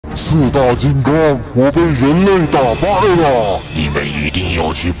四大金刚，我被人类打败了，你们一定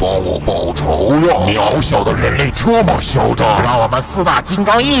要去帮我报仇呀！渺小的人类这么嚣张，让我们四大金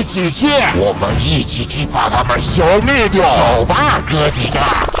刚一起去，我们一起去把他们消灭掉。走吧，哥几个。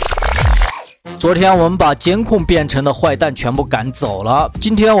昨天我们把监控变成的坏蛋全部赶走了，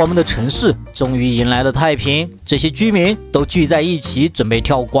今天我们的城市终于迎来了太平，这些居民都聚在一起准备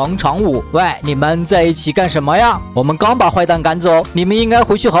跳广场舞。喂，你们在一起干什么呀？我们刚把坏蛋赶走，你们应该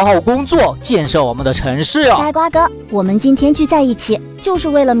回去好好工作，建设我们的城市啊！呆瓜哥，我们今天聚在一起就是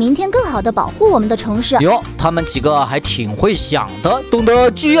为了明天更好的保护我们的城市。哟，他们几个还挺会想的，懂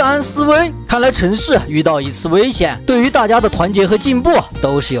得居安思危。看来城市遇到一次危险，对于大家的团结和进步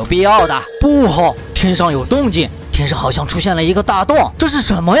都是有必要的。不好，天上有动静，天上好像出现了一个大洞，这是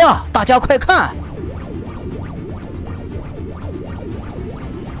什么呀？大家快看！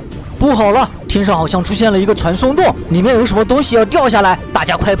不好了，天上好像出现了一个传送洞，里面有什么东西要掉下来，大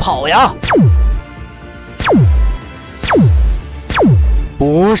家快跑呀！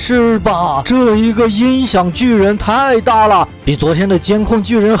不是吧，这一个音响巨人太大了，比昨天的监控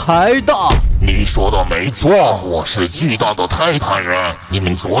巨人还大。你说的没错，我是巨大的泰坦人。你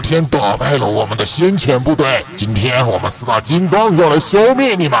们昨天打败了我们的先遣部队，今天我们四大金刚要来消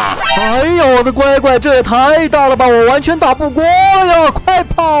灭你们。哎呀，我的乖乖，这也太大了吧，我完全打不过呀！快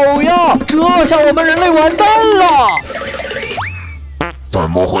跑呀！这下我们人类完蛋了。怎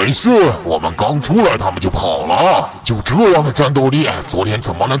么回事？我们刚出来，他们就跑了。就这样的战斗力，昨天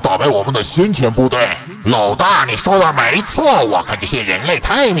怎么能打败我们的先遣部队？老大，你说的没错，我看这些人类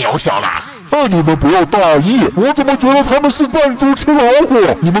太渺小了。你们不要大意，我怎么觉得他们是扮猪吃老虎？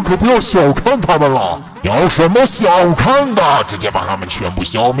你们可不要小看他们了。有什么小看的？直接把他们全部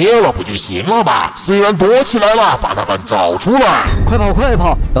消灭了不就行了吗？虽然躲起来了，把他们找出来。快跑快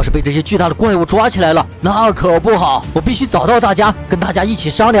跑！要是被这些巨大的怪物抓起来了，那可不好。我必须找到大家，跟大家一起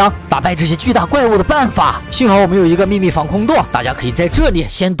商量打败这些巨大怪物的办法。幸好我们有一个秘密防空洞，大家可以在这里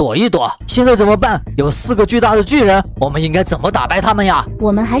先躲一躲。现在怎么办？有4个巨大的巨人，我们应该怎么打败他们呀？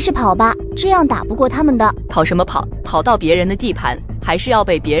我们还是跑吧，这样打不过他们的。跑什么跑？跑到别人的地盘，还是要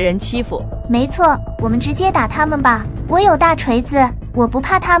被别人欺负？没错，我们直接打他们吧。我有大锤子，我不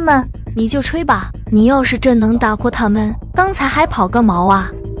怕他们。你就吹吧，你要是真能打过他们，刚才还跑个毛啊！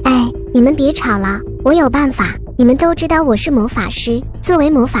哎，你们别吵了，我有办法。你们都知道我是魔法师，作为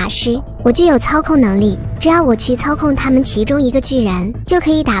魔法师，我具有操控能力。只要我去操控他们其中一个巨人，就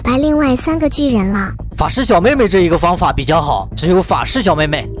可以打败另外3个巨人了。法师小妹妹这一个方法比较好，只有法师小妹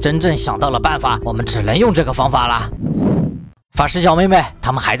妹真正想到了办法，我们只能用这个方法了。法师小妹妹，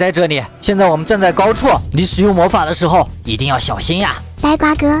他们还在这里。现在我们站在高处，你使用魔法的时候一定要小心呀。呆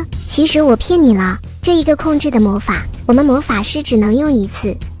瓜哥，其实我骗你了，这一个控制的魔法，我们魔法师只能用1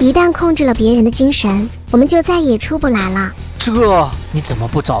次，一旦控制了别人的精神，我们就再也出不来了。这你怎么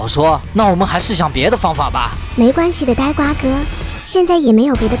不早说？那我们还是想别的方法吧。没关系的，呆瓜哥，现在也没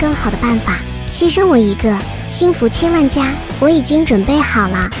有别的更好的办法，牺牲我一个，幸福千万家，我已经准备好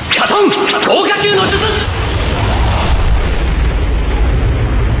了。卡通，国家军队之声。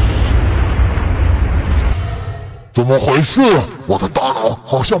怎么回事？我的大脑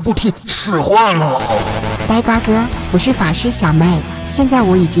好像不听使唤了。呆瓜哥，我是法师小妹，现在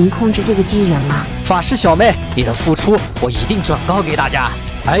我已经控制这个巨人了。法师小妹，你的付出我一定转告给大家。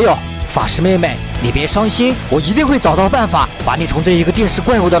还有，法师妹妹，你别伤心，我一定会找到办法把你从这一个电视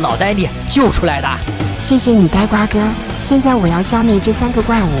怪物的脑袋里救出来的。谢谢你，呆瓜哥。现在我要消灭这3个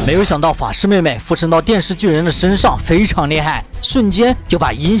怪物。没有想到法师妹妹附身到电视巨人的身上非常厉害，瞬间就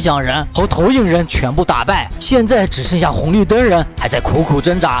把音响人和投影人全部打败。现在只剩下红绿灯人还在苦苦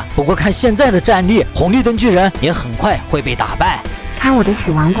挣扎。不过看现在的战力，红绿灯巨人也很快会被打败。看我的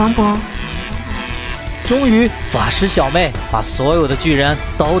死亡光波！终于，法师小妹把所有的巨人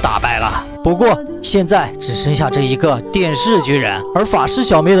都打败了。不过现在只剩下这一个电视巨人，而法师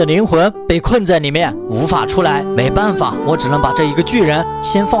小妹的灵魂被困在里面，无法出来。没办法，我只能把这一个巨人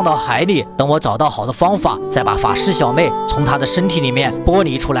先放到海里，等我找到好的方法，再把法师小妹从她的身体里面剥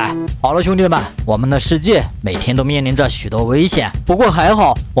离出来。好了，兄弟们，我们的世界每天都面临着许多危险，不过还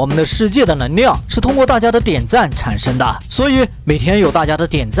好，我们的世界的能量是通过大家的点赞产生的，所以每天有大家的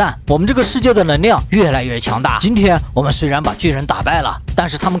点赞，我们这个世界的能量越来越强大。今天我们虽然把巨人打败了，但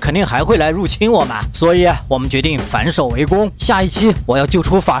是他们肯定还会来入侵我们，所以我们决定反手为攻。下一期我要救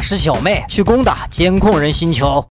出法师小妹，去攻打监控人星球。